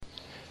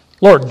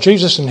Lord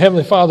Jesus and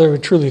Heavenly Father, we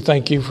truly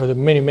thank you for the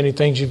many, many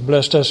things you've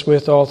blessed us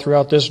with all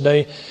throughout this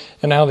day,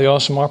 and now the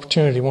awesome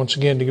opportunity once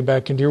again to get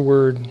back into your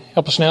word.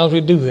 Help us now as we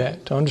do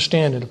that, to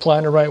understand it, apply it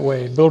in the right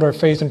way, build our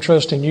faith and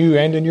trust in you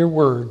and in your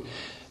word.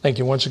 Thank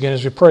you once again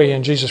as we pray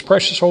in Jesus'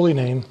 precious holy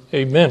name.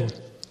 Amen.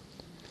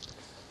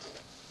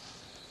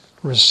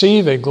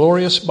 Receive a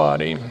glorious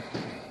body.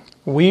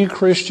 We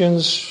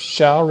Christians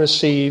shall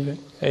receive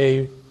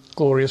a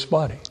glorious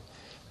body,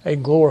 a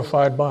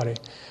glorified body.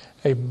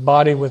 A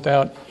body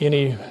without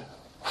any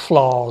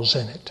flaws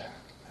in it.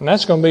 And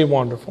that's going to be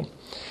wonderful.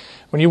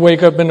 When you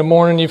wake up in the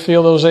morning, you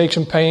feel those aches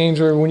and pains,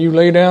 or when you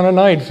lay down at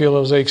night, feel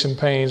those aches and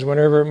pains,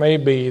 whatever it may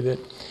be, that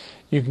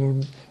you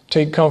can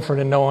take comfort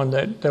in knowing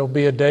that there'll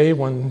be a day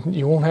when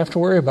you won't have to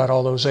worry about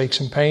all those aches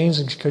and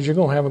pains because you're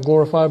going to have a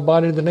glorified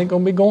body that ain't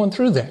going to be going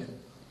through that.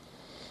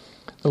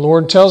 The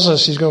Lord tells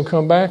us He's going to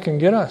come back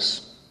and get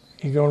us.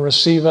 He's going to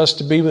receive us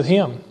to be with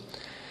Him.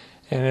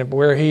 And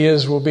where He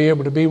is, we'll be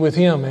able to be with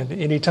Him at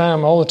any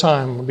time, all the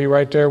time. We'll be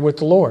right there with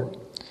the Lord,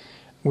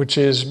 which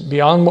is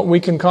beyond what we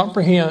can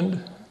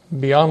comprehend,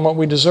 beyond what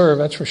we deserve,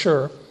 that's for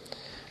sure.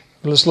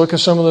 But let's look at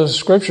some of the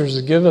scriptures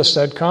that give us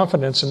that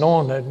confidence and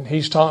knowing that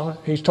He's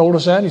told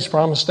us that, He's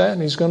promised that,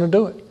 and He's going to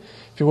do it.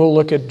 If you will,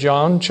 look at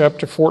John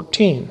chapter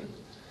 14.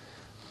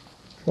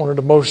 One of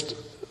the most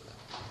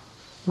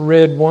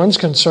read ones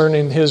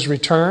concerning His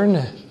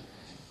return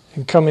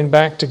and coming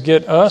back to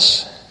get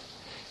us.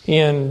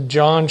 In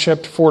John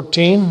chapter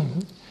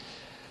 14,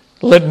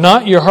 let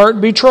not your heart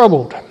be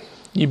troubled.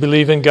 You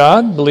believe in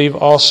God, believe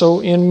also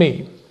in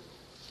me.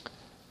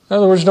 In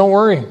other words, don't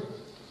worry.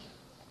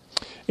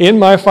 In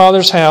my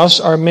Father's house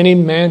are many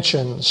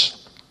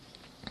mansions.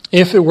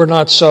 If it were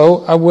not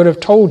so, I would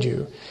have told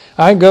you.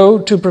 I go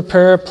to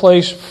prepare a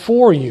place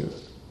for you.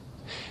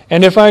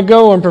 And if I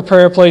go and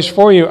prepare a place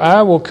for you,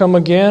 I will come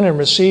again and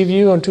receive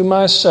you unto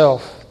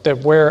myself,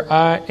 that where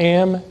I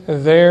am,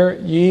 there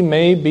ye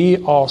may be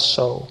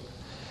also.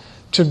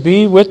 To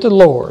be with the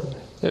Lord,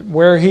 that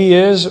where He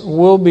is,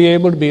 we'll be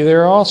able to be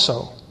there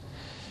also.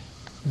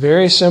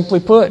 Very simply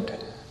put,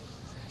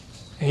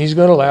 He's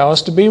going to allow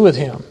us to be with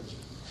Him.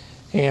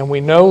 And we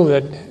know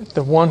that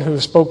the one who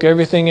spoke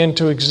everything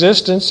into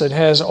existence, that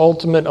has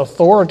ultimate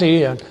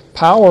authority and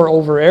power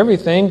over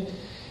everything,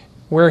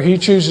 where He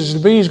chooses to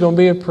be is going to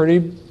be a pretty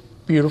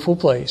beautiful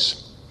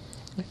place.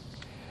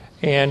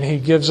 And He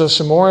gives us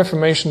some more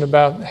information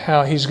about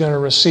how He's going to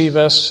receive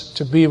us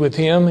to be with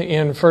Him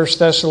in 1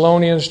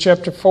 Thessalonians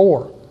chapter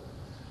 4,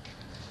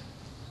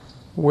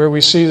 where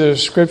we see the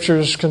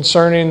scriptures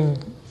concerning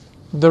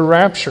the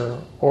rapture,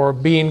 or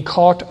being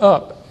caught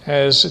up,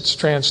 as it's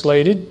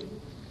translated.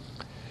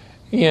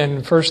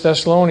 In 1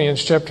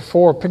 Thessalonians chapter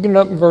 4, picking it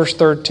up in verse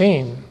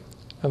 13.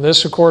 And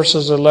this, of course,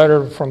 is a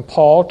letter from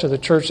Paul to the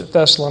church at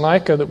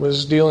Thessalonica that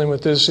was dealing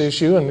with this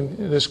issue and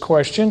this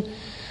question.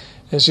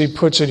 As he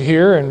puts it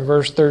here in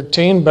verse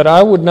 13, but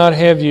I would not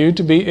have you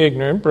to be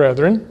ignorant,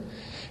 brethren,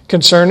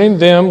 concerning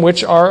them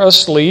which are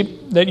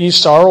asleep, that ye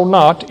sorrow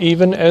not,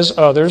 even as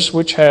others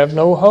which have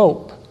no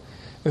hope.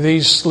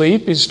 These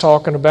sleep, he's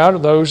talking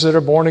about those that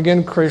are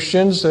born-again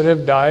Christians that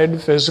have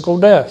died physical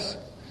death,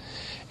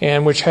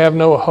 and which have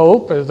no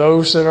hope are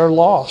those that are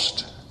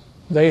lost.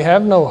 They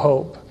have no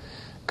hope,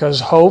 because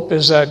hope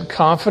is that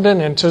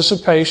confident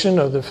anticipation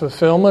of the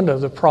fulfillment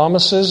of the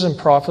promises and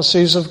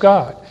prophecies of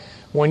God.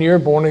 When you're a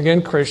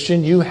born-again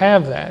Christian, you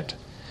have that.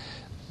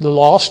 The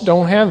lost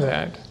don't have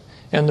that.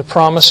 And the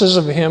promises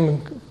of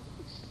Him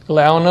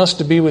allowing us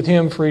to be with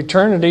Him for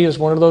eternity is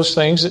one of those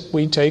things that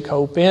we take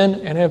hope in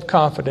and have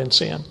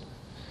confidence in.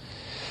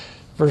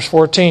 Verse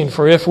 14,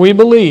 for if we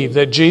believe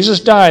that Jesus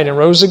died and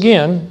rose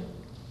again,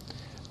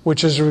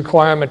 which is a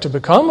requirement to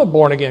become a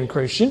born-again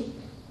Christian,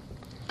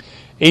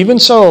 even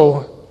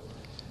so,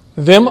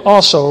 them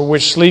also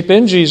which sleep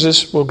in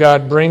Jesus will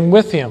God bring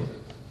with Him.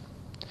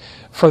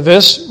 For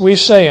this we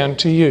say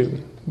unto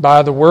you,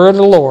 by the word of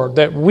the Lord,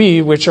 that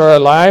we which are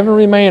alive and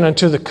remain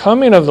unto the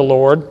coming of the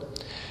Lord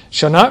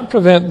shall not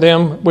prevent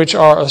them which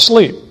are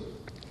asleep.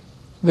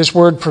 This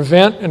word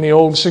prevent in the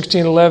old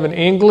 1611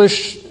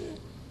 English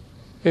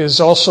is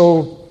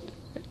also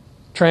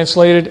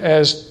translated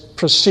as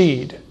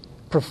proceed,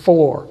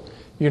 before.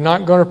 You're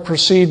not going to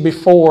proceed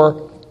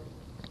before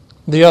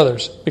the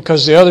others,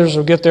 because the others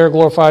will get their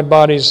glorified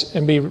bodies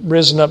and be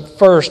risen up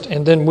first,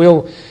 and then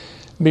we'll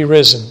be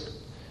risen,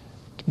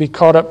 to be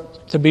caught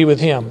up to be with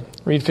Him.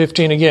 Read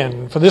 15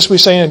 again. For this we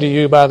say unto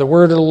you by the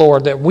word of the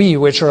Lord, that we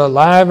which are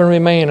alive and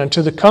remain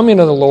unto the coming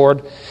of the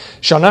Lord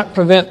shall not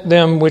prevent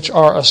them which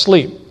are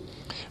asleep.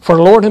 For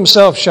the Lord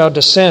Himself shall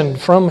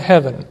descend from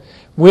heaven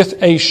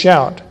with a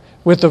shout,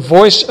 with the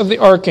voice of the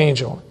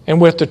archangel,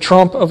 and with the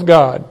trump of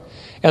God,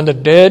 and the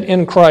dead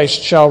in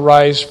Christ shall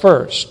rise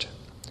first.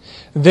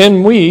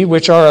 Then we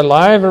which are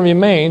alive and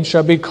remain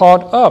shall be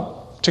caught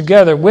up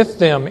together with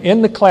them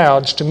in the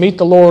clouds to meet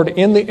the Lord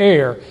in the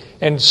air,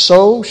 and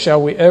so shall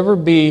we ever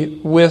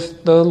be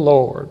with the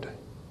Lord.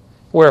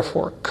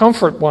 Wherefore,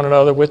 comfort one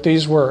another with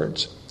these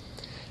words.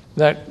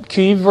 That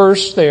key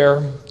verse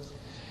there,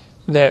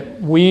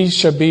 that we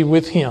shall be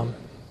with Him,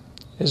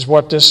 is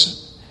what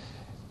this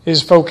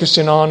is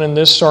focusing on in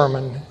this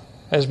sermon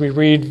as we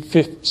read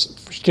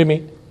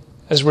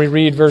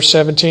verse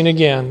 17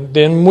 again.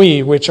 Then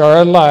we, which are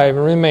alive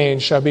and remain,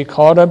 shall be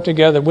caught up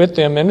together with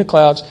them in the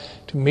clouds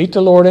to meet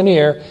the Lord in the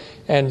air,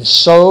 and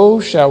so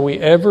shall we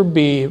ever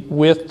be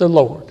with the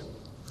Lord.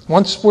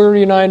 Once we're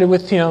united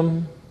with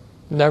Him,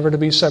 never to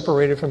be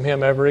separated from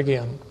Him ever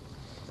again.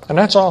 And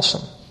that's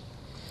awesome,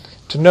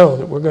 to know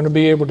that we're going to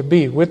be able to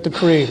be with the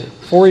Creator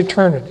for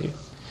eternity,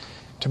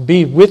 to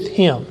be with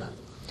Him,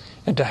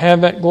 and to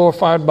have that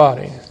glorified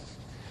body.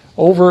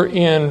 Over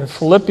in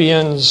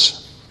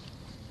Philippians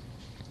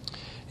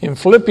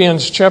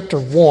chapter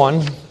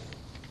 1,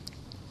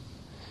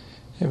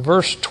 in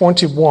verse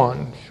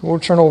 21, we'll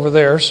turn over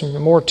there, some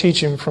more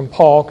teaching from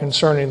Paul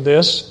concerning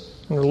this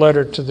in the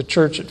letter to the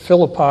church at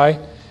Philippi.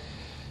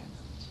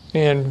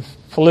 In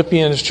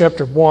Philippians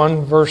chapter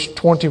 1, verse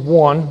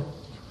 21,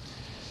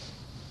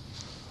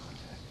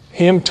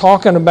 him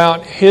talking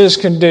about his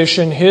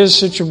condition, his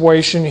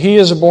situation. He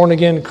is a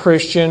born-again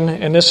Christian,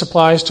 and this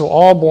applies to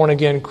all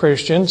born-again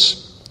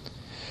Christians.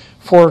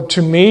 For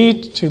to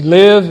me, to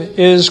live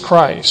is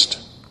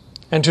Christ,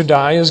 and to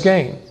die is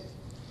gain.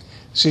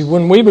 See,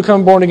 when we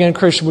become born-again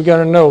Christians, we've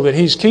got to know that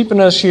He's keeping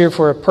us here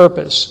for a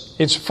purpose.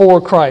 It's for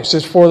Christ.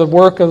 It's for the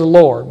work of the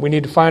Lord. We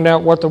need to find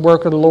out what the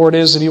work of the Lord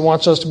is that He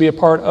wants us to be a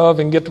part of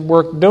and get to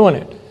work doing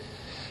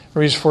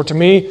it. For to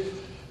me,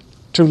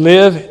 to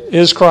live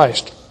is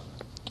Christ,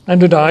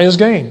 and to die is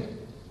gain.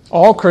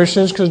 All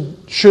Christians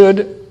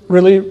should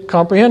really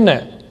comprehend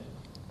that.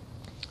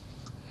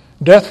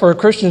 Death for a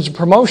Christian is a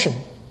promotion.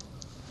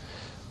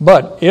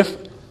 But if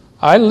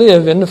I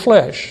live in the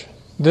flesh,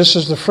 this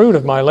is the fruit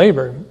of my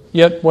labor,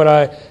 yet what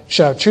I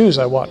shall choose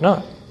I wot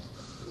not.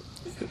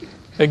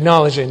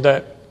 Acknowledging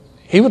that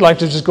he would like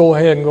to just go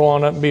ahead and go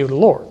on up and be with the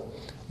Lord.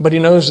 But he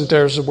knows that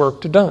there's a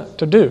work to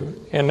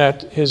do, and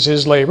that is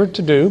his labor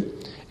to do,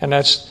 and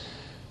that's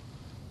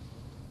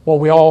what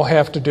we all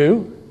have to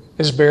do,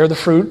 is bear the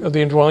fruit of the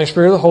indwelling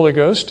Spirit of the Holy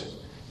Ghost,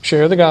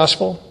 share the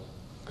gospel,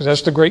 because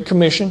that's the Great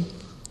Commission.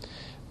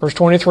 Verse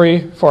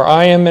 23, for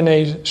I am in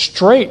a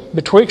strait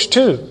betwixt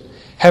two,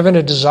 having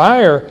a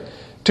desire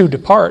to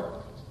depart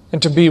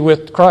and to be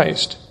with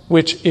Christ,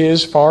 which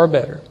is far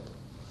better.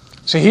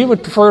 See, he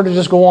would prefer to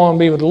just go on and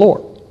be with the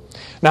Lord.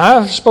 Now,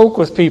 I've spoke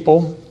with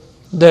people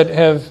that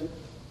have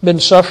been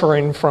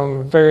suffering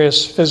from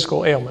various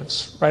physical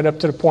ailments, right up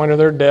to the point of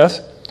their death.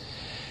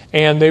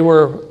 And they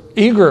were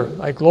eager,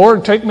 like,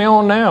 Lord, take me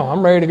on now.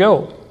 I'm ready to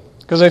go.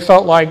 Because they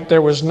felt like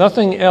there was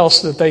nothing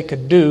else that they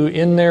could do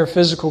in their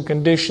physical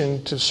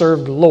condition to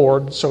serve the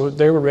Lord, so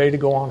they were ready to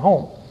go on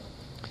home.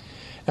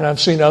 And I've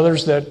seen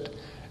others that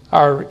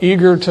are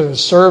eager to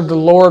serve the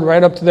Lord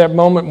right up to that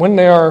moment when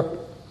they are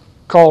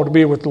called to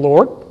be with the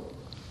Lord.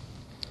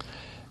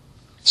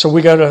 So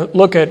we got to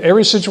look at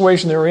every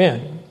situation they're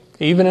in,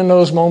 even in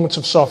those moments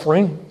of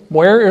suffering.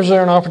 Where is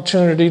there an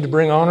opportunity to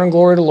bring honor and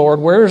glory to the Lord?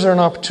 Where is there an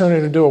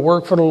opportunity to do a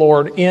work for the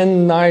Lord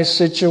in thy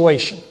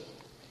situation?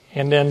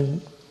 And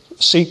then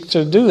seek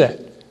to do that.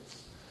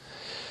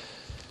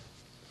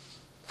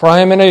 For I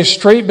am in a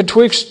strait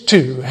betwixt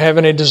two,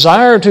 having a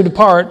desire to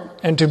depart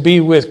and to be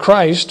with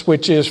Christ,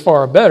 which is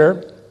far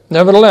better.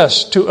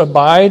 Nevertheless, to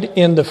abide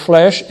in the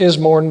flesh is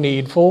more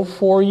needful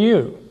for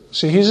you.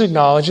 See, he's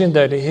acknowledging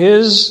that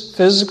his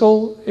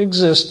physical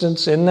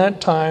existence in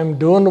that time,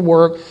 doing the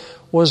work,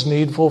 was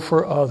needful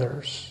for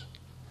others.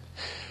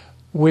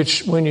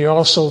 Which, when you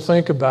also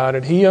think about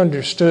it, he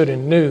understood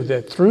and knew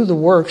that through the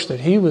works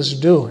that he was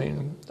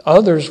doing,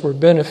 others were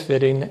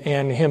benefiting,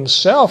 and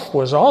himself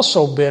was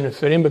also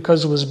benefiting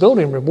because it was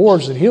building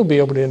rewards that he'll be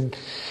able to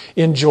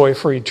enjoy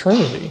for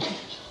eternity.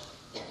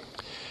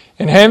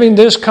 And having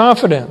this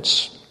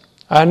confidence,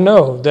 I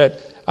know that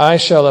I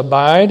shall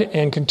abide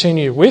and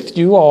continue with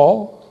you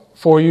all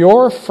for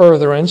your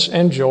furtherance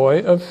and joy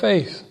of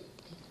faith.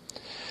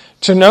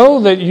 To know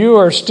that you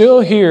are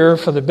still here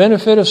for the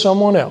benefit of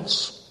someone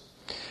else.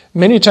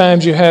 Many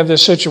times you have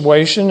this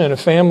situation in a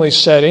family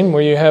setting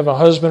where you have a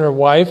husband or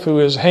wife who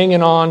is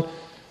hanging on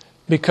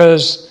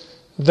because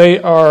they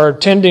are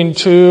tending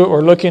to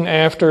or looking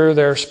after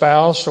their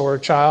spouse or a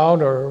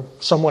child or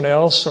someone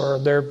else or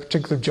their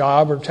particular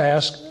job or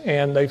task,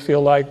 and they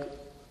feel like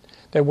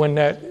that when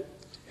that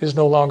is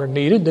no longer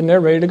needed, then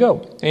they're ready to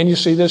go. And you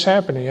see this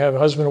happening. You have a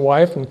husband and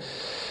wife, and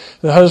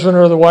the husband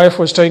or the wife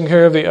was taking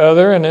care of the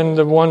other, and then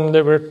the one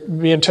that were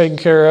being taken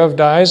care of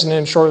dies, and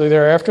then shortly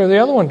thereafter the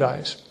other one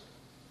dies.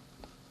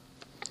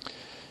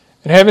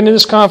 And having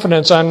this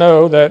confidence, I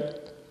know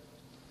that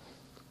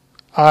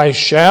I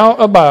shall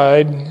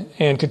abide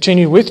and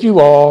continue with you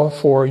all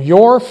for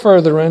your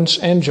furtherance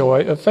and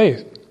joy of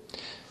faith,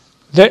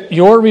 that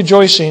your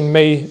rejoicing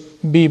may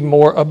be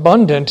more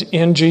abundant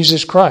in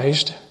Jesus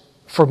Christ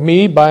for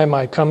me by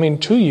my coming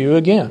to you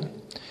again.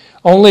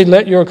 Only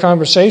let your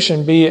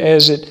conversation be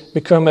as it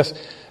becometh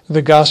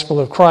the gospel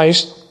of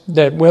Christ,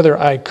 that whether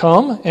I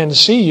come and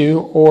see you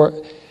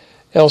or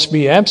else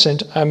be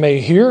absent, I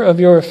may hear of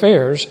your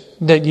affairs,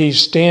 that ye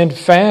stand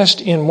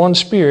fast in one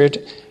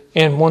spirit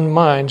and one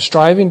mind,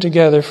 striving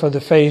together for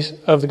the faith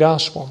of the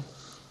gospel.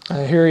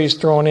 Here he's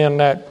throwing in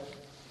that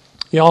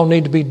Y'all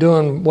need to be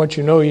doing what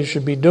you know you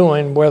should be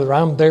doing, whether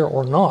I'm there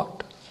or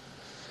not.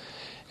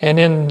 And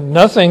in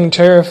nothing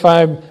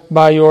terrified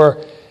by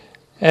your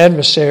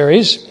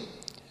adversaries,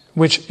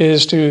 which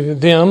is to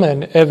them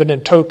an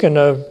evident token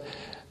of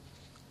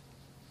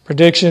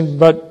prediction,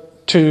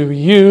 but to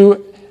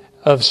you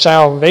of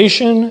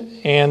salvation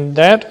and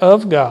that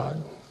of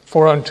God.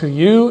 For unto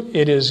you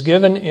it is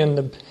given in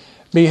the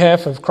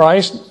behalf of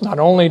Christ, not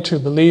only to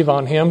believe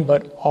on Him,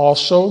 but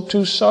also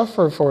to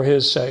suffer for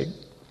His sake.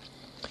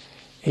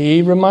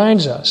 He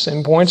reminds us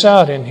and points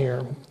out in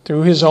here,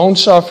 through His own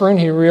suffering,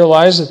 He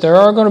realized that there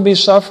are going to be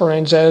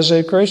sufferings as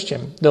a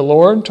Christian. The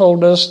Lord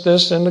told us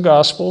this in the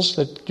Gospels,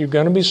 that you're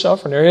going to be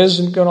suffering. There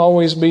isn't going to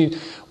always be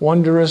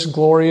wondrous,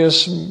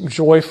 glorious,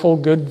 joyful,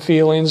 good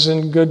feelings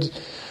and good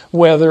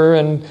weather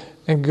and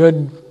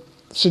good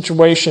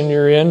situation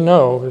you're in.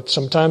 No,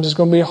 sometimes it's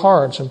going to be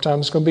hard.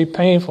 Sometimes it's going to be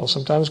painful.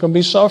 Sometimes it's going to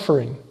be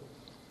suffering.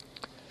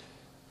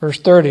 Verse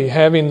 30,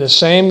 having the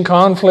same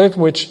conflict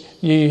which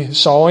ye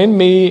saw in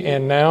me,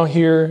 and now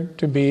hear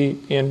to be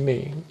in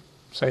me.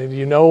 Say,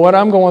 you know what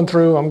I'm going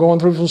through? I'm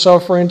going through some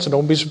suffering, so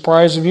don't be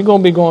surprised if you're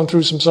going to be going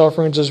through some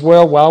sufferings as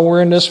well while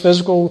we're in this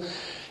physical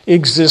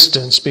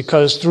existence,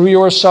 because through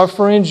your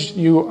sufferings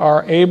you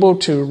are able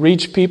to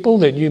reach people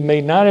that you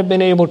may not have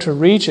been able to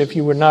reach if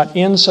you were not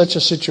in such a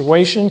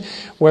situation,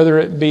 whether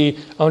it be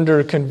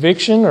under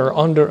conviction or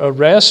under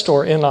arrest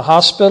or in a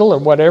hospital or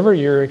whatever.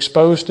 You're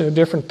exposed to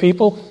different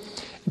people.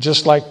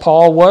 Just like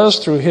Paul was,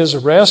 through his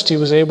arrest, he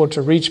was able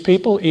to reach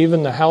people,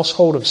 even the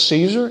household of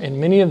Caesar, and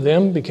many of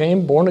them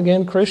became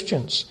born-again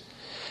Christians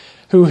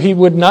who he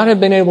would not have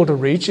been able to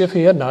reach if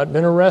he had not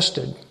been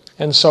arrested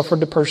and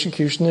suffered the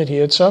persecution that he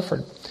had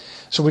suffered.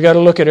 So we got to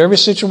look at every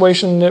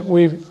situation that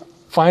we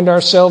find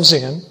ourselves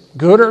in,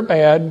 good or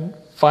bad,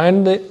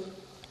 find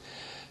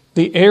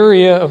the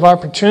area of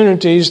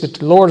opportunities that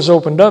the Lord has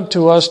opened up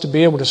to us to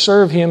be able to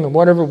serve Him in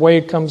whatever way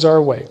it comes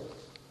our way.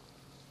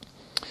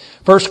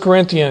 1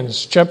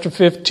 Corinthians chapter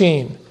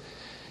 15,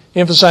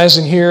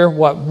 emphasizing here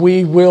what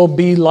we will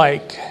be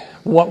like,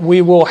 what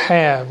we will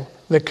have,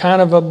 the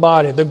kind of a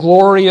body, the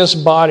glorious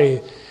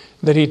body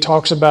that he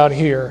talks about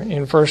here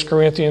in 1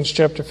 Corinthians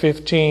chapter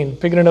 15,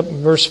 picking it up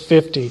in verse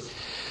 50.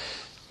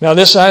 Now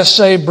this I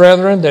say,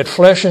 brethren, that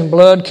flesh and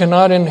blood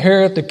cannot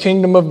inherit the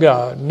kingdom of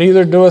God,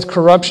 neither doeth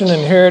corruption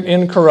inherit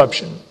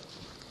incorruption.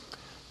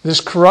 This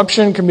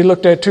corruption can be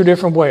looked at two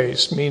different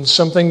ways. It means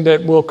something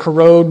that will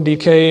corrode,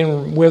 decay,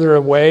 and wither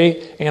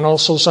away, and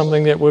also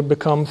something that would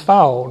become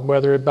fouled,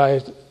 whether it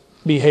by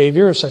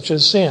behavior such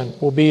as sin.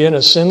 Will be in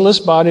a sinless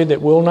body that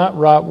will not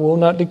rot, will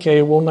not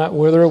decay, will not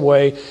wither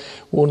away,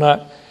 will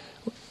not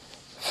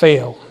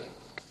fail.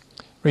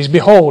 Reads,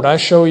 behold, I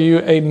show you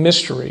a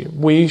mystery.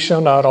 We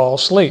shall not all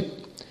sleep,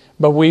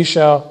 but we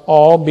shall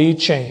all be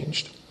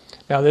changed.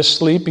 Now this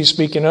sleep he's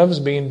speaking of is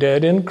being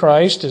dead in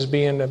Christ, as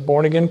being a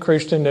born-again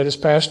Christian that has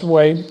passed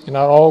away. You're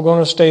not all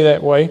going to stay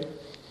that way.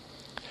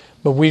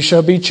 But we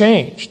shall be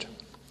changed.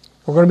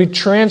 We're going to be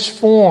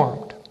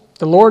transformed.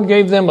 The Lord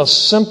gave them a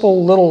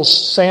simple little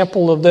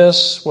sample of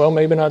this. Well,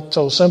 maybe not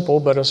so simple,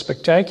 but a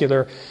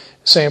spectacular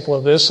sample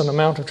of this on the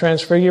Mount of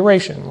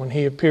Transfiguration, when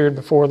He appeared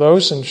before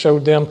those and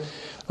showed them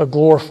a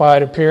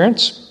glorified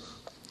appearance.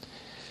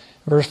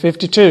 Verse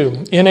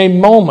 52, in a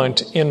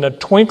moment, in the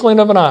twinkling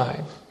of an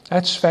eye.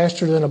 That's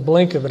faster than a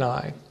blink of an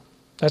eye.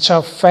 That's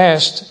how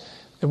fast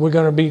that we're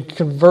going to be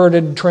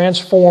converted,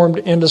 transformed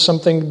into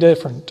something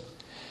different.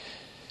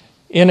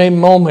 In a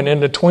moment, in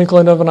the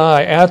twinkling of an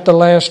eye, at the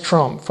last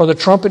trump. For the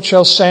trumpet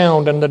shall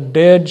sound, and the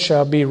dead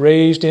shall be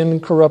raised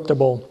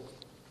incorruptible,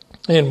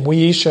 and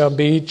we shall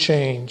be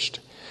changed.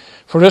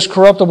 For this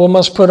corruptible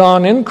must put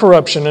on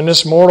incorruption, and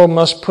this mortal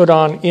must put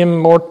on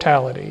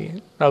immortality.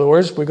 In other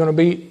words, we're going to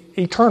be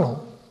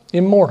eternal,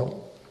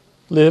 immortal,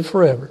 live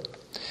forever.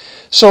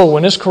 So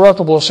when this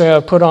corruptible shall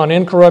have put on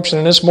incorruption,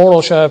 and this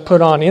mortal shall have put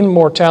on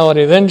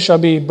immortality, then shall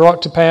be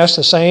brought to pass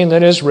the saying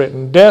that is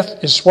written,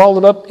 death is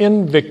swallowed up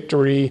in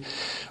victory.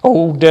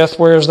 O death,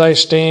 where is thy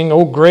sting?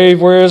 O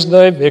grave, where is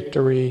thy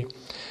victory?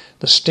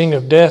 The sting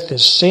of death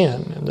is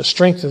sin, and the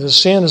strength of the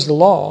sin is the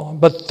law.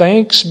 But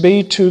thanks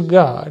be to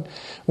God,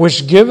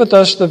 which giveth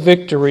us the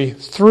victory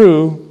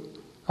through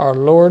our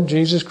Lord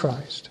Jesus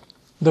Christ.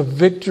 The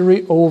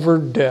victory over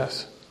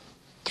death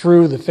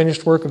through the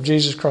finished work of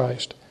Jesus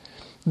Christ.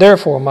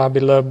 Therefore, my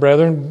beloved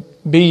brethren,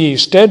 be ye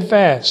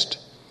steadfast,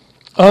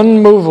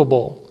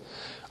 unmovable,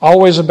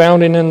 always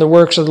abounding in the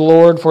works of the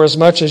Lord, for as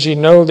much as ye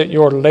know that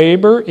your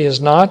labor is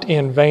not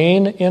in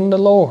vain in the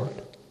Lord.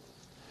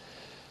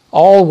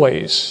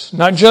 Always,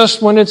 not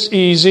just when it's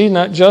easy,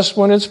 not just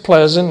when it's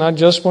pleasant, not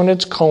just when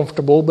it's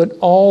comfortable, but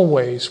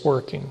always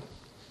working.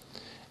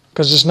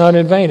 Because it's not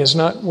in vain, it's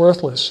not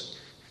worthless.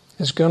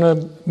 It's going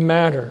to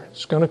matter,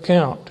 it's going to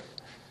count.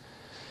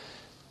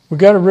 We've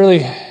got to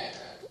really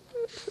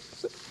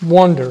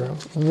wonder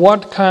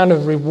what kind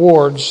of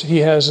rewards He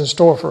has in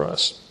store for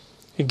us.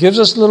 He gives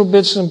us little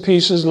bits and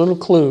pieces, little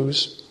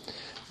clues,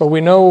 but we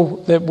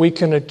know that we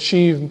can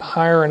achieve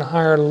higher and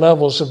higher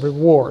levels of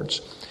rewards.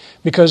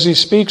 because he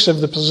speaks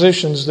of the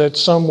positions that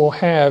some will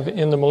have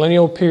in the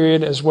millennial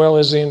period as well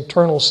as the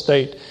eternal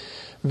state,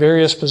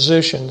 various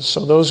positions.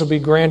 So those will be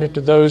granted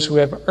to those who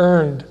have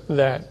earned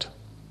that.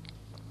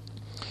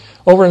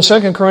 Over in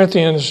 2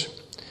 Corinthians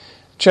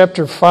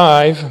chapter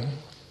 5,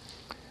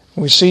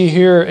 we see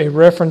here a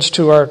reference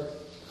to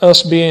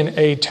us being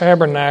a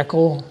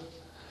tabernacle,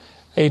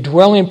 a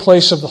dwelling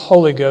place of the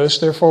Holy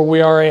Ghost. Therefore,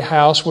 we are a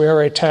house, we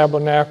are a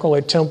tabernacle,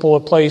 a temple, a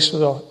place where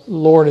the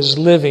Lord is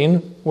living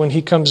when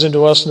He comes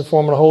into us in the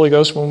form of the Holy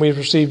Ghost, when we've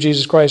received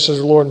Jesus Christ as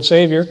our Lord and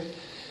Savior.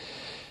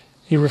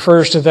 He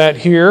refers to that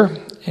here,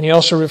 and He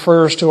also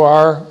refers to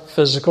our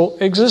physical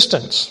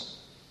existence,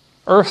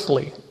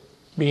 earthly,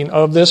 being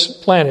of this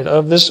planet,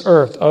 of this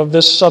earth, of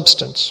this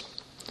substance,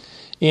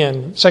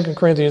 in 2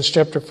 Corinthians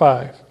chapter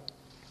 5.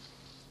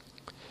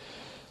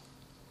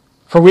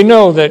 For we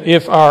know that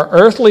if our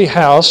earthly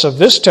house of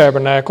this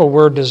tabernacle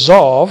were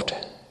dissolved,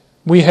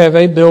 we have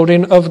a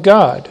building of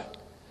God,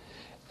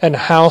 an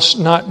house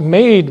not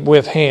made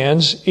with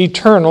hands,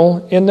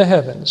 eternal in the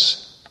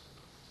heavens,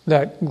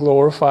 that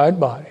glorified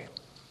body.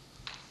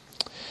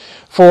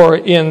 For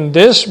in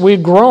this we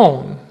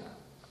groan,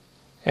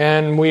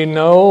 and we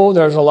know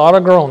there's a lot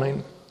of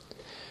groaning.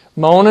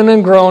 Moaning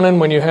and groaning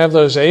when you have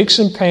those aches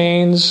and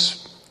pains,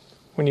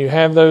 when you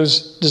have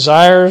those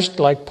desires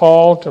like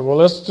Paul to, well,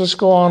 let's just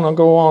go on, I'll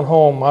go on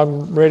home.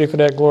 I'm ready for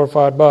that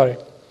glorified body.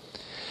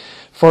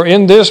 For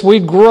in this we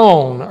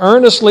groan,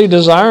 earnestly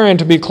desiring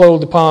to be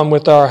clothed upon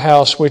with our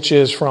house which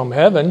is from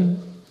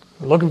heaven,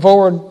 looking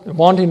forward,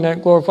 wanting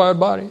that glorified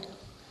body.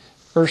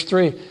 Verse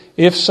 3,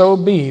 if so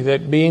be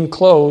that being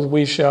clothed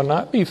we shall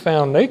not be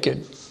found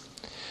naked.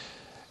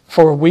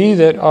 For we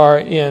that are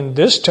in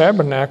this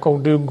tabernacle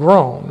do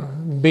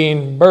groan,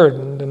 being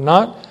burdened, and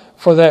not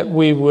for that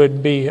we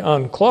would be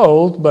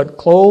unclothed, but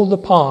clothed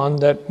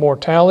upon, that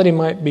mortality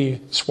might be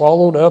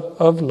swallowed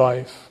up of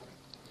life.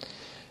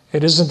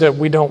 It isn't that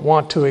we don't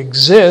want to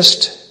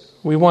exist.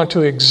 We want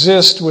to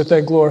exist with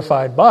that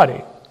glorified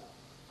body.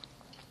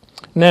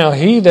 Now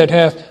he that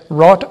hath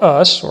wrought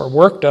us, or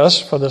worked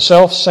us, for the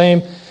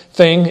selfsame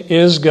thing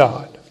is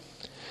God,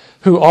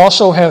 who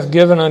also hath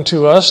given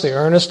unto us the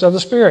earnest of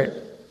the Spirit.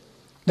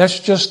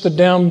 That's just the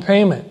down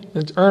payment.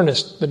 It's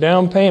earnest, the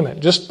down payment.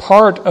 Just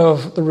part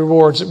of the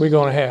rewards that we're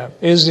going to have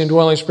is the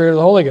indwelling Spirit of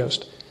the Holy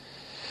Ghost.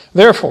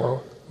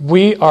 Therefore,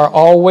 we are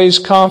always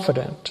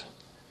confident.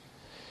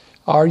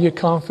 Are you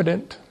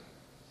confident?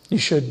 You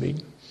should be.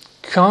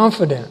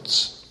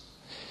 Confidence.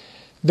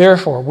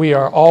 Therefore, we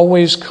are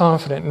always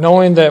confident,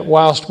 knowing that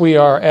whilst we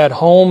are at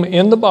home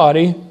in the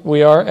body,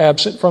 we are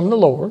absent from the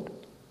Lord.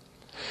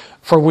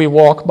 For we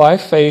walk by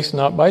faith,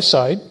 not by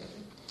sight.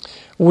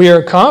 We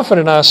are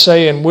confident, I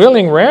say, and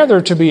willing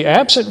rather to be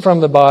absent from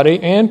the body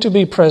and to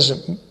be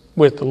present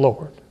with the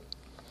Lord.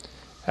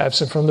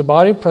 Absent from the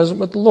body, present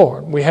with the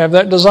Lord. We have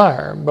that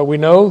desire, but we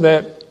know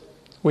that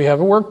we have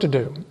a work to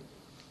do.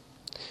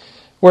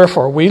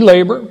 Wherefore, we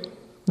labor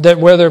that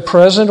whether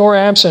present or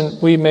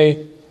absent, we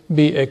may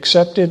be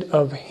accepted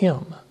of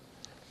Him.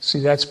 See,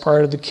 that's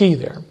part of the key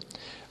there.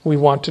 We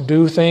want to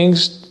do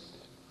things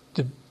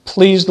to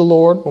please the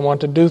Lord. We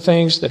want to do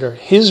things that are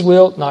His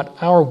will, not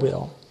our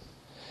will.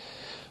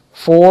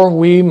 For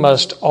we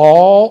must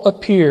all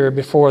appear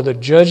before the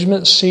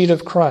judgment seat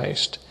of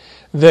Christ,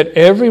 that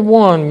every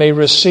one may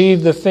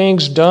receive the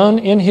things done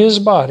in his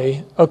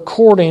body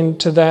according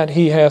to that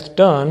he hath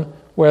done,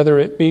 whether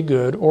it be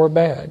good or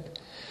bad.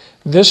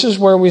 This is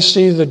where we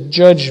see the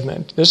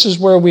judgment. This is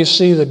where we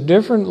see the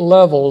different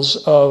levels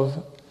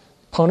of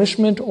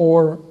punishment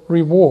or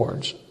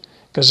rewards.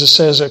 Because it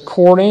says,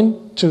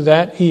 according to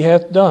that he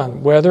hath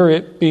done, whether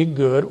it be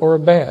good or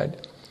bad.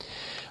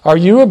 Are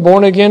you a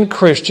born-again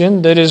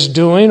Christian that is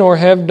doing or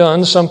have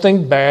done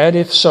something bad?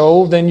 If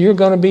so, then you're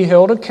going to be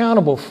held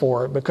accountable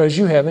for it because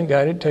you haven't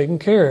got it taken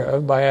care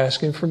of by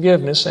asking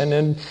forgiveness and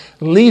then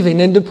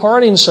leaving and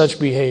departing such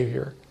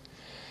behavior.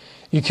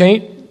 You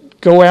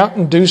can't go out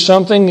and do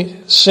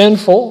something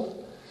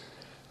sinful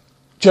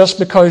just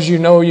because you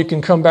know you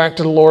can come back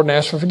to the Lord and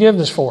ask for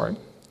forgiveness for it.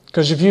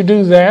 Because if you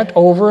do that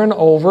over and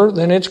over,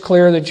 then it's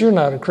clear that you're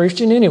not a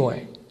Christian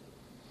anyway.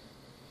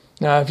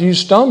 Now, if you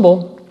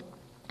stumble,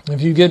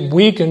 if you get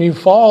weak and you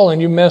fall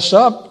and you mess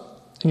up,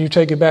 and you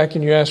take it back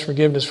and you ask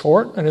forgiveness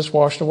for it, and it's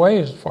washed away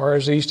as far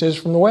as the east is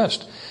from the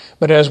west.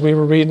 But as we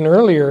were reading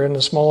earlier in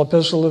the small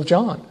epistle of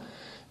John,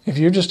 if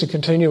you're just a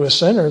continuous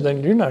sinner,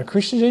 then you're not a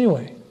Christian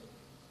anyway.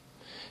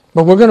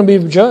 But we're going to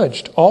be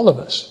judged, all of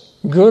us,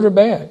 good or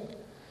bad.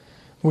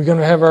 We're going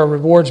to have our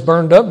rewards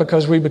burned up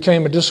because we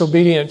became a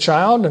disobedient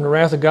child and the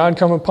wrath of God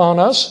come upon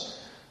us,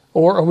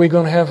 or are we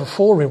going to have a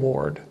full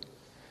reward?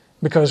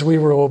 Because we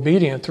were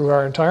obedient through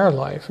our entire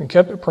life and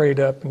kept it prayed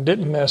up and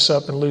didn't mess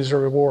up and lose our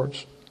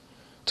rewards.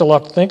 It's a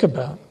lot to think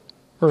about.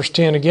 Verse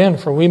 10 again,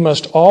 for we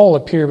must all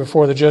appear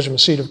before the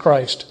judgment seat of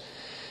Christ.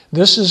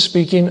 This is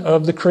speaking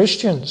of the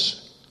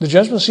Christians. The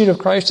judgment seat of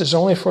Christ is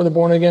only for the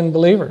born-again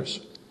believers.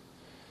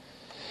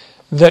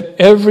 That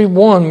every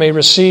one may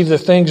receive the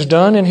things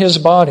done in his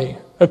body,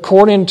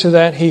 according to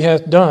that he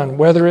hath done,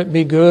 whether it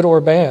be good or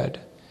bad.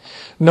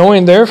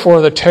 Knowing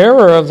therefore the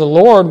terror of the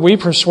Lord, we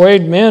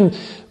persuade men,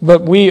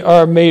 but we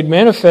are made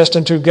manifest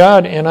unto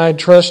God, and I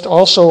trust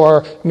also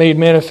are made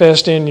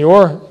manifest in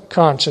your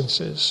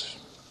consciences.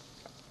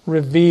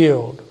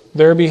 Revealed.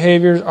 Their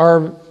behaviors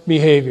are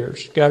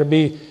behaviors. Got to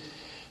be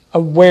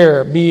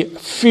aware, be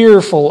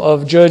fearful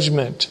of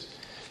judgment.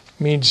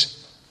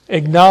 Means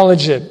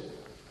acknowledge it.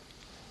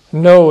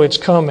 Know it's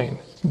coming.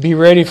 Be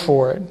ready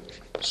for it.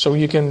 So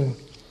you can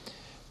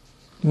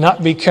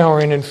not be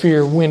cowering in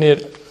fear when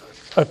it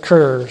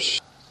occurs.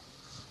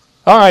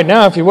 All right,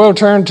 now if you will,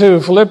 turn to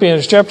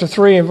Philippians chapter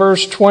 3 and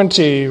verse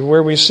 20,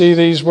 where we see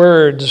these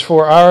words,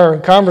 "For our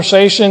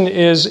conversation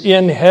is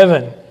in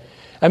heaven."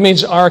 That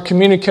means our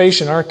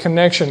communication, our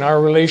connection, our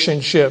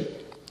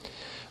relationship.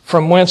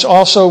 "From whence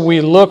also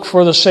we look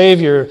for the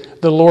Savior,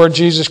 the Lord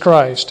Jesus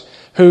Christ,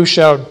 who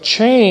shall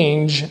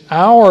change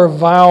our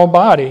vile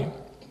body,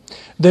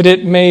 that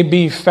it may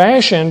be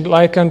fashioned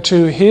like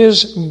unto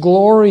His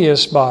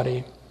glorious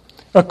body,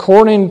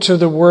 according to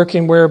the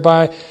working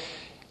whereby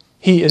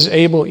He is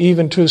able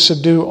even to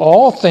subdue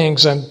all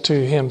things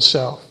unto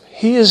Himself."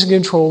 He is in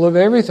control of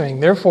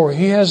everything. Therefore,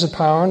 He has the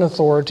power and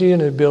authority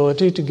and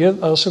ability to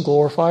give us a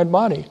glorified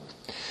body.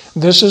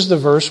 This is the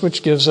verse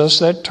which gives us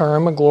that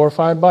term, a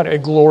glorified body, a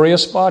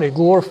glorious body.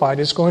 Glorified.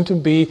 It's going to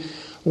be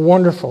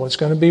wonderful. It's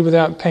going to be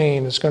without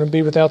pain. It's going to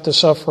be without the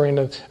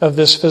suffering of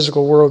this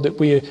physical world that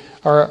we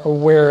are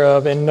aware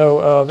of and know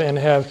of and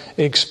have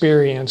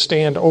experienced.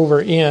 And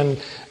over in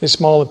the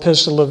small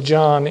epistle of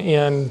John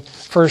in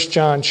 1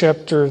 John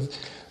chapter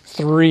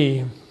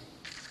 3.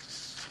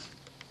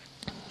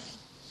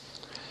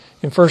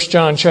 In 1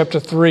 John chapter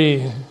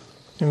 3,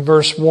 in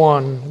verse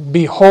 1,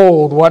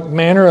 "Behold, what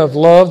manner of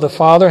love the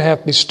Father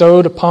hath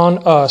bestowed upon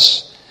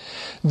us,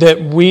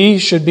 that we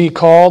should be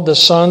called the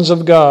sons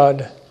of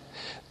God.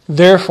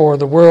 Therefore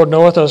the world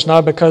knoweth us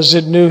not, because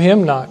it knew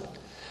Him not."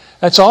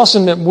 That's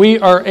awesome that we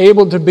are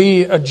able to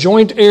be a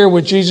joint heir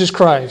with Jesus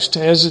Christ,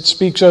 as it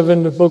speaks of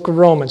in the book of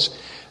Romans,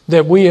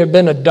 that we have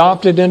been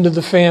adopted into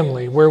the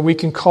family, where we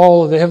can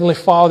call the Heavenly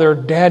Father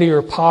Daddy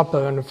or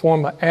Papa in the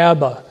form of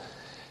Abba.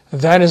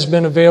 That has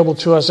been available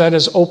to us. That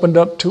has opened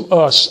up to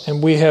us,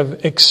 and we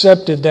have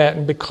accepted that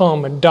and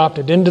become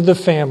adopted into the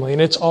family.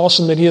 And it's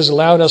awesome that He has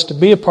allowed us to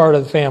be a part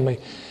of the family.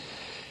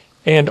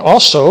 And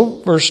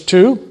also, verse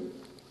 2,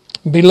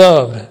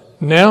 "Beloved,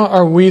 now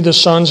are we the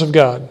sons of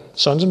God,"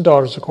 sons and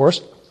daughters, of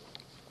course,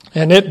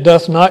 "and it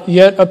doth not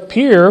yet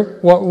appear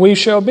what we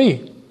shall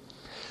be."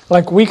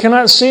 Like, we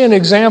cannot see an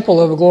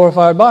example of a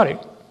glorified body.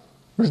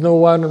 There's no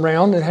one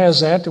around that has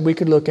that we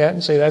could look at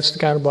and say, that's the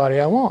kind of body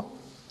I want.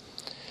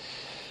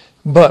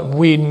 But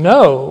we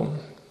know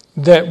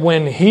that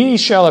when He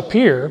shall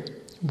appear,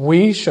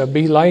 we shall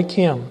be like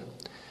Him,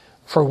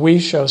 for we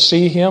shall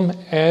see Him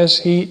as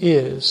He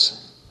is,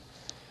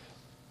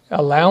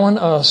 allowing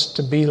us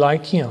to be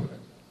like Him.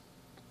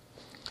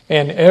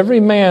 "And every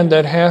man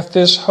that hath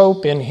this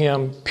hope in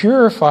Him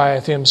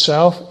purifieth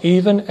himself,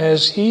 even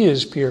as He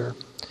is pure."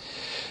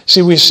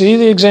 See, we see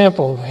the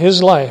example of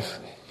His life.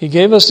 He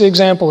gave us the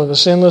example of a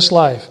sinless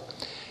life.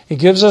 He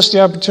gives us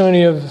the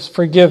opportunity of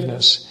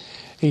forgiveness.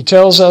 He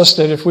tells us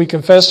that if we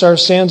confess our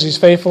sins, He's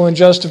faithful and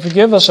just to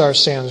forgive us our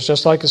sins.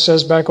 Just like it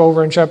says back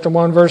over in chapter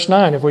 1, verse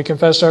 9. If we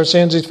confess our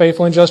sins, He's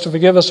faithful and just to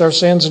forgive us our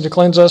sins and to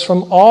cleanse us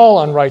from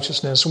all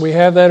unrighteousness. We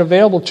have that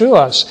available to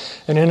us.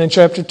 And then in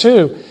chapter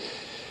 2,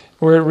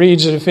 where it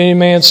reads that if any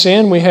man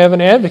sin, we have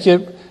an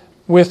advocate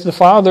with the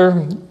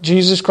Father,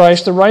 Jesus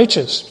Christ the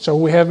righteous. So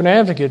we have an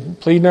advocate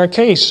pleading our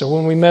case. So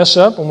when we mess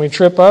up, when we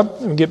trip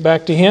up and get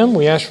back to Him,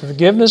 we ask for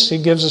forgiveness. He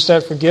gives us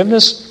that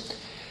forgiveness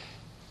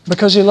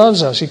because He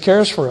loves us. He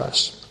cares for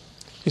us.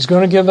 He's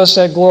going to give us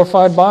that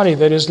glorified body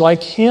that is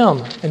like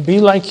Him, and be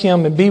like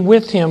Him and be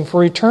with Him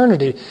for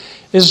eternity.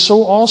 Is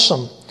so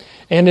awesome.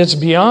 And it's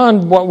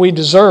beyond what we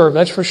deserve,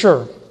 that's for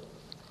sure.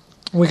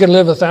 We could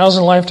live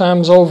 1,000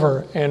 lifetimes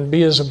over and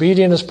be as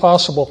obedient as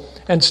possible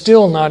and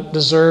still not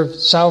deserve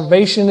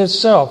salvation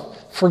itself,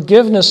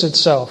 forgiveness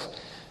itself.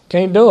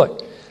 Can't do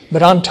it.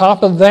 But on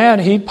top of that,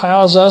 He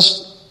piles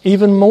us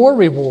even more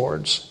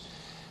rewards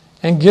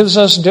and gives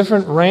us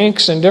different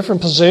ranks and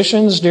different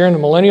positions during the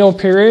millennial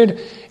period,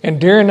 and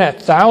during that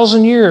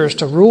 1,000 years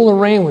to rule and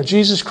reign with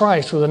Jesus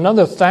Christ, with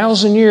another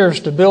 1,000 years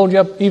to build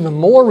up even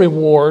more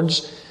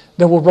rewards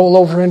that will roll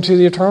over into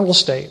the eternal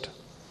state.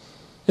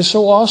 It's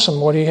so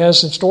awesome what He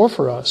has in store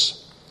for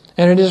us.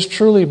 And it is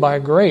truly by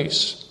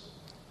grace.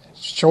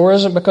 It sure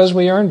isn't because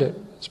we earned it.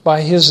 It's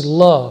by His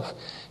love,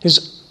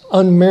 His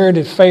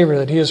unmerited favor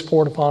that He has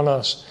poured upon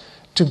us.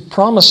 To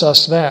promise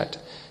us that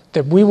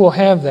we will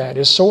have that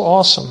is so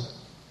awesome.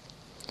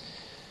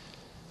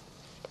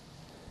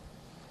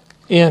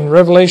 In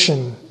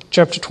Revelation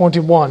chapter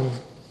 21,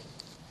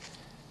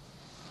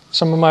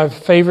 some of my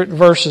favorite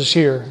verses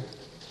here,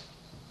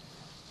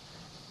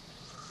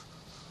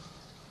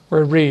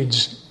 where it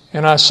reads,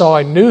 "And I saw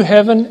a new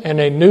heaven and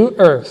a new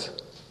earth."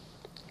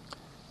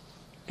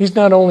 He's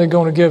not only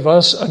going to give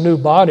us a new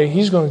body,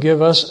 He's going to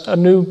give us a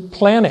new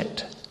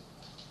planet,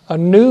 a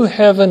new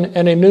heaven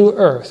and a new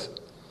earth.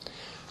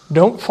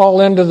 Don't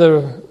fall into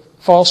the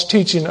false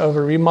teaching of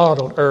a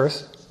remodeled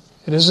earth.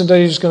 It isn't that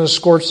He's going to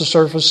scorch the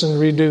surface and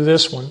redo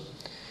this one.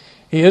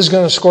 He is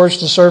going to scorch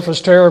the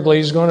surface terribly.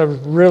 He's going to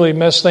really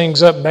mess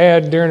things up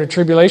bad during the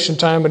tribulation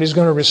time, but He's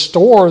going to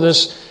restore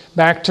this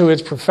back to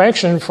its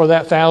perfection for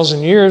that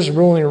 1,000 years,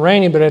 ruling and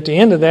reigning. But at the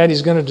end of that,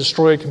 He's going to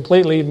destroy it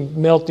completely,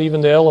 melt even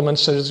the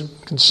elements that it's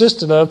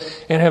consisted of,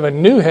 and have a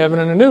new heaven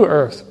and a new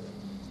earth,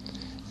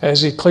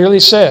 as He clearly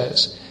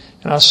says.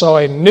 And I saw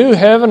a new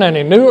heaven and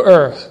a new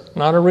earth,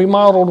 not a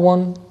remodeled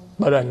one,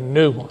 but a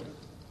new one.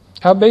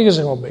 How big is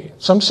it going to be?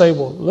 Some say,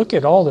 well, look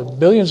at all the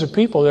billions of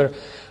people that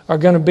are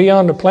going to be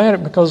on the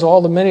planet because of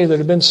all the many that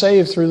have been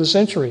saved through the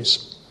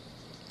centuries.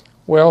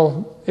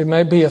 Well, it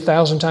may be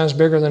 1,000 times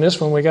bigger than this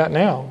one we got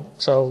now.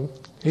 So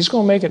He's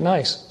going to make it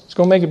nice. He's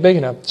going to make it big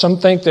enough. Some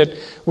think that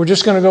we're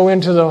just going to go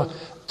into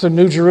to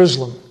New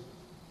Jerusalem,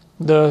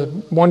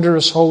 the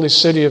wondrous holy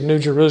city of New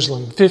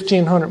Jerusalem,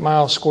 1,500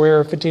 miles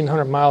square,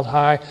 1,500 miles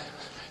high.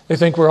 They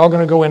think we're all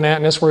going to go in that,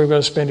 and that's where we're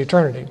going to spend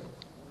eternity.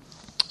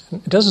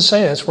 It doesn't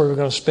say that's where we're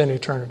going to spend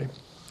eternity.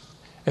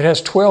 It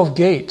has 12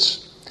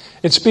 gates.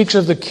 It speaks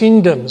of the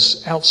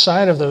kingdoms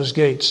outside of those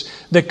gates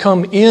that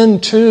come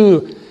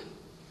into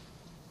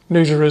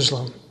New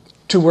Jerusalem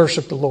to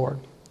worship the Lord.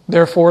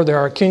 Therefore, there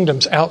are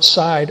kingdoms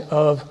outside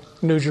of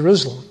New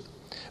Jerusalem.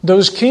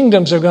 Those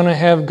kingdoms are going to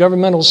have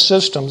governmental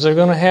systems. They're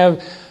going to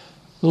have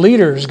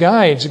leaders,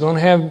 guides. They're going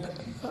to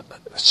have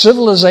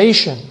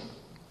civilization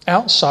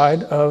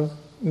outside of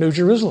New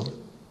Jerusalem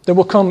that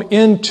will come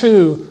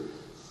into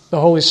the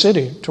holy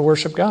city to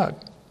worship God.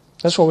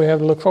 That's what we have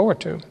to look forward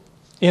to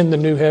in the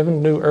new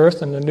heaven, new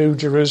earth, and the new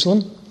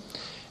Jerusalem.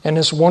 And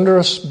this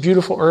wondrous,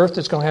 beautiful earth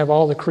that's going to have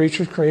all the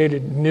creatures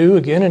created new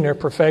again in their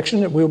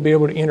perfection that we'll be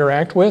able to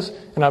interact with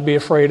and not be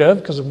afraid of,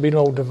 because there'll be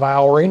no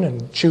devouring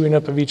and chewing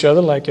up of each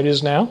other like it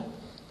is now.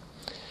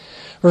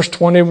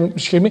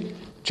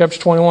 Chapter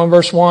 21,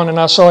 verse 1, and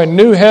I saw a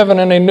new heaven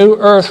and a new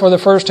earth, for the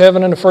first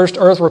heaven and the first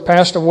earth were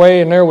passed away,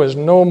 and there was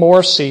no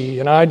more sea.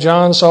 And I,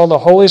 John, saw the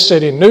holy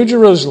city, New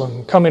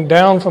Jerusalem, coming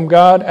down from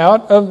God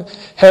out of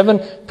heaven,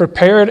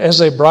 prepared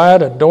as a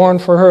bride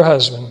adorned for her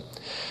husband.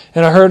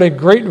 And I heard a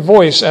great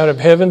voice out of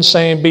heaven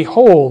saying,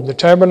 Behold, the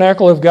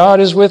tabernacle of God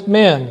is with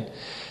men,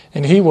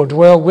 and He will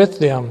dwell with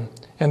them,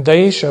 and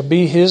they shall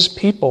be His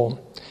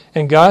people.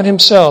 And God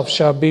Himself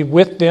shall be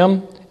with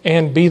them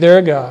and be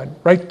their God,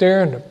 right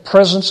there in the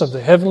presence of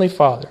the Heavenly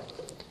Father.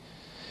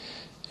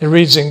 It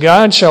reads, And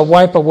God shall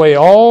wipe away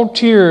all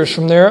tears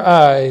from their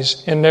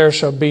eyes, and there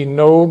shall be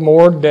no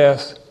more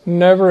death,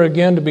 never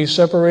again to be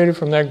separated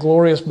from that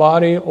glorious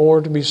body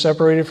or to be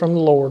separated from the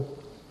Lord.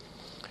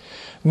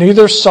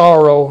 Neither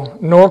sorrow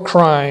nor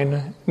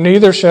crying,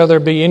 neither shall there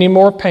be any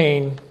more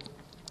pain,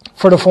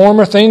 for the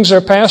former things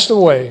are passed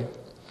away.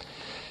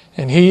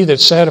 And He that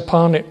sat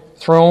upon it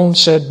throne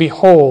said,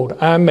 Behold,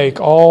 I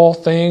make all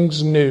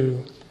things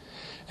new.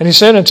 And He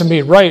said unto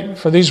me, Write,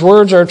 for these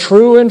words are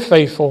true and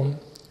faithful.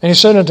 And He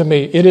said unto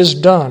me, It is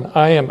done.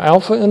 I am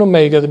Alpha and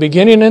Omega, the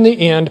beginning and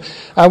the end.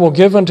 I will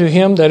give unto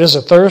him that is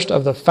athirst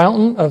of the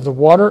fountain of the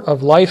water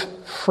of life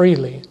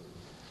freely.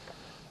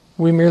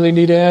 We merely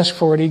need to ask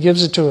for it. He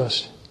gives it to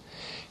us.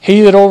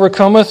 He that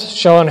overcometh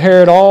shall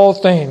inherit all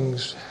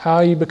things. How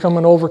you become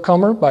an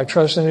overcomer? By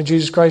trusting in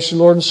Jesus Christ, your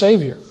Lord and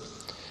Savior.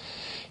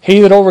 He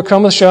that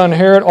overcometh shall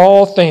inherit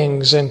all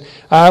things, and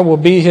I will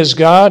be his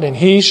God, and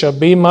he shall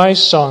be my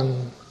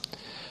son.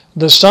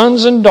 The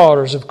sons and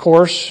daughters, of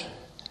course,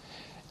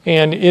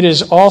 and it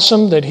is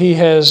awesome that He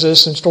has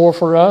this in store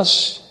for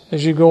us.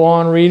 As you go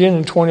on reading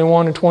in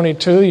 21 and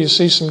 22, you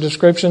see some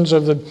descriptions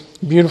of the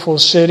beautiful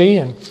city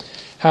and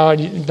how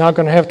you're not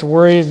going to have to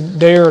worry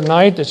day or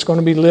night. It's going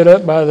to be lit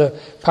up by the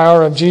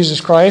power of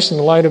Jesus Christ and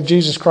the light of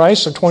Jesus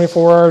Christ. So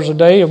 24 hours a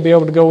day, you'll be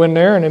able to go in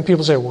there. And then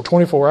people say, well,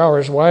 24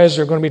 hours, why is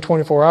there going to be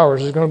 24 hours?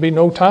 There's going to be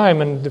no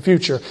time in the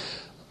future.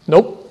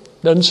 Nope,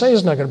 doesn't say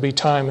there's not going to be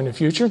time in the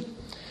future.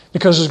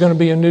 Because there's going to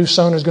be a new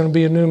sun, there's going to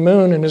be a new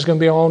moon, and there's going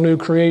to be all new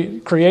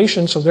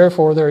creation. So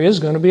therefore, there is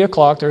going to be a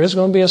clock, there is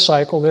going to be a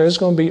cycle, there is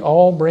going to be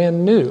all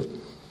brand new.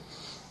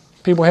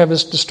 People have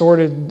this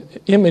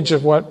distorted image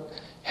of what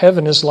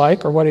heaven is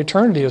like or what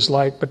eternity is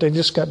like, but they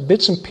just got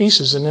bits and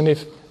pieces, and then they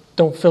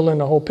don't fill in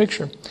the whole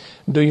picture.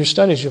 Do your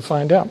studies, you'll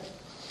find out.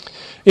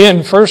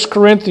 In 1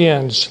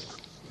 Corinthians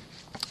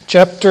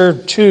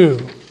chapter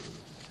 2,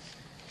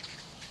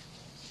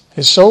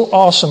 it's so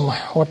awesome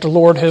what the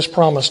Lord has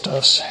promised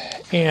us.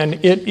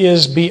 And it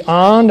is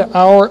beyond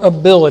our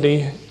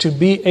ability to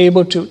be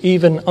able to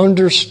even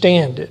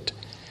understand it.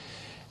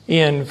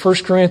 In 1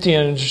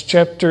 Corinthians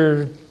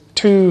chapter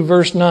 2,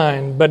 verse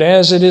 9, But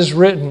as it is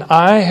written,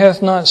 Eye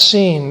hath not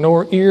seen,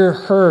 nor ear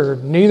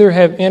heard, neither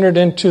have entered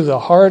into the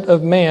heart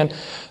of man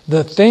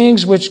the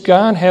things which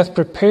God hath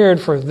prepared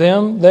for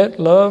them that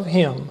love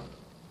Him.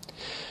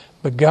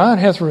 But God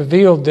hath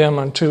revealed them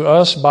unto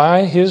us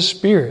by His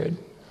Spirit.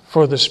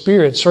 For the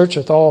Spirit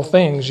searcheth all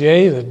things,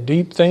 yea, the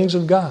deep things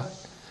of God.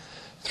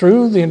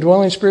 Through the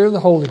indwelling Spirit of the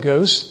Holy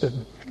Ghost, the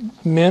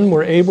men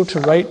were able to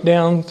write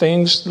down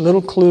things,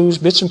 little clues,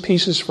 bits and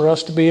pieces for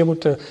us to be able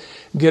to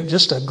get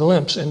just a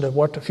glimpse into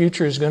what the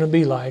future is going to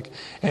be like,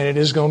 and it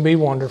is going to be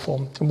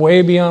wonderful,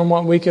 way beyond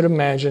what we could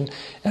imagine.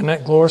 And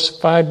that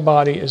glorified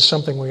body is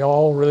something we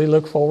all really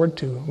look forward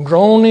to,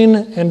 groaning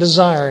and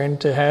desiring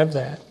to have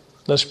that.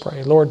 Let's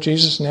pray. Lord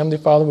Jesus and Heavenly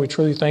Father, we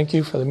truly thank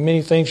you for the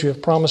many things you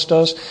have promised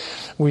us.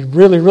 We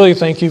really, really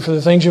thank you for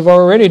the things you've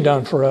already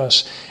done for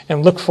us,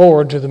 and look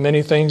forward to the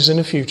many things in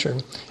the future.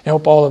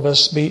 Help all of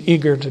us be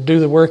eager to do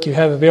the work you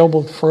have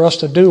available for us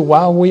to do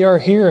while we are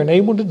here and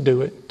able to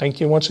do it. Thank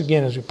you once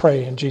again as we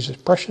pray in Jesus'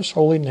 precious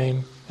holy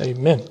name.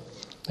 Amen.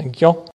 Thank y'all.